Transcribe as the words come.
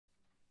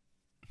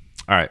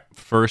All right,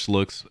 first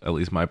looks, at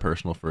least my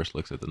personal first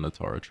looks at the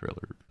Nitara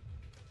trailer.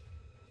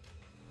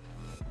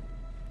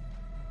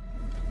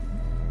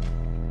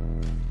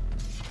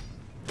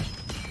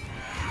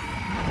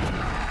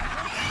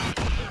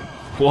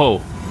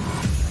 Whoa.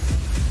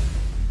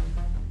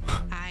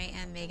 I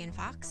am Megan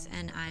Fox,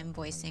 and I'm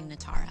voicing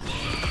Nitara.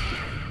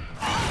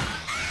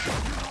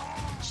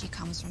 She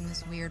comes from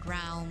this weird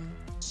realm.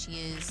 She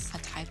is a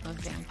type of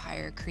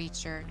vampire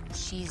creature.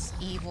 She's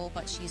evil,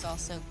 but she's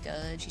also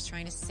good. She's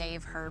trying to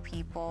save her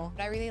people.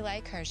 But I really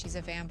like her. She's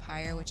a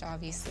vampire, which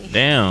obviously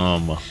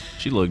Damn,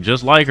 she looked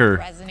just like her.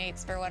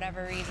 resonates for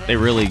whatever reason. They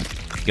really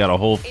got a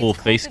whole full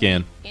It's face cool to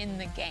scan. be in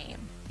the game,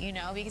 you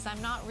know, because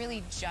I'm not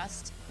really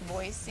just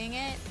voicing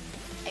it.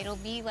 It'll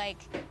be like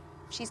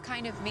she's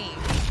kind of me.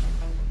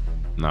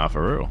 Nah,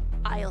 for real.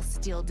 I'll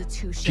steal the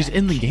two. She's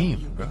in the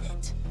game, bro.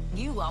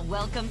 You are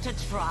welcome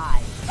to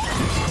try.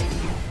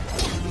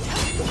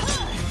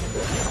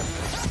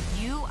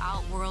 You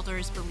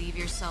Outworlders believe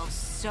yourselves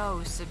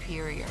so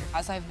superior.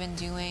 As I've been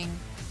doing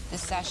the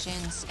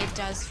sessions, it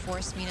does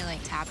force me to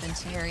like tap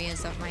into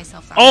areas of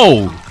myself that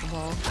I'm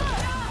uncomfortable.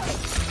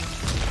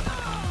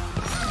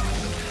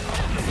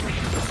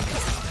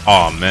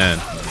 Oh man.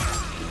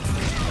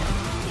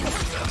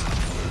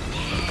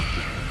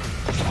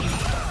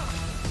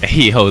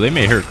 Hey yo, they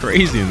made her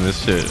crazy in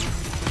this shit.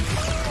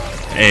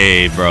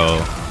 Hey bro,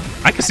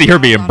 I can see her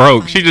being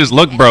broke. She just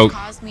looked broke. It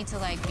caused me to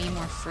like be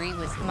more free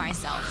with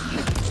myself.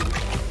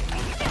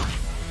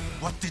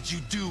 What did you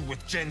do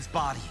with Jen's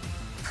body?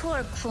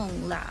 Poor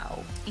Kung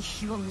Lao.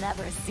 You'll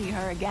never see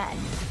her again.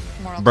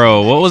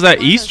 Bro, what was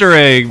that Easter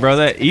egg, bro?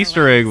 That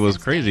Easter egg was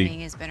crazy.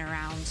 Has been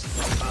around.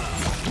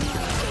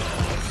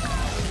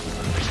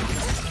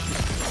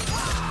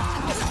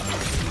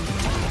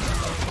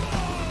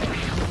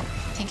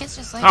 I think it's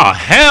just like Oh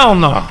hell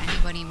no.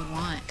 anybody would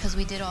want, because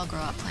we did all grow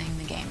up playing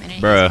the game, and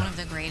it Bruh. is one of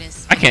the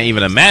greatest. I can't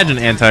even imagine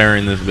Anti-Air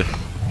in this bit.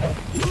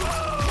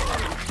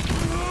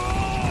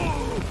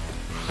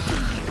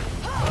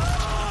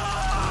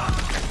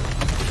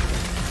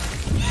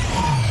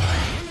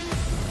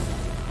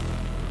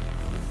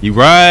 You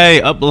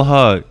right,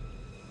 upload.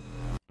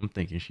 I'm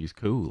thinking she's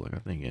cool. Like I'm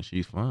thinking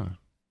she's fun.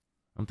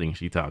 I'm thinking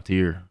she top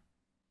tier.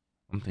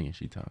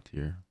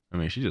 I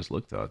mean, she just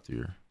looked top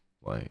tier.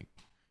 Like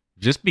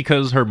just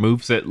because her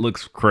moveset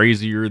looks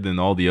crazier than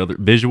all the other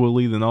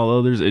visually than all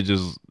others, it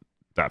just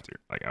top tier.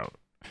 Like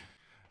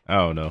I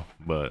don't know,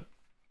 but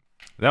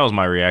that was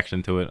my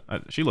reaction to it.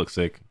 She looks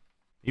sick,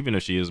 even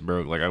if she is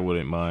broke. Like I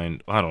wouldn't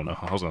mind. I don't know.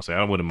 I was gonna say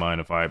I wouldn't mind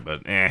if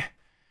but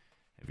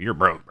if you're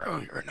broke, bro,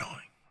 you're annoying.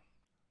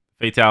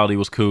 Fatality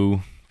was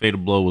cool. Fatal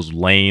blow was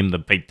lame. The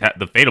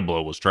fatal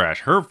blow was trash.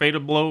 Her fatal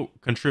blow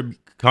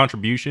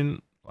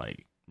contribution,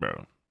 like,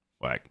 bro,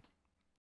 whack.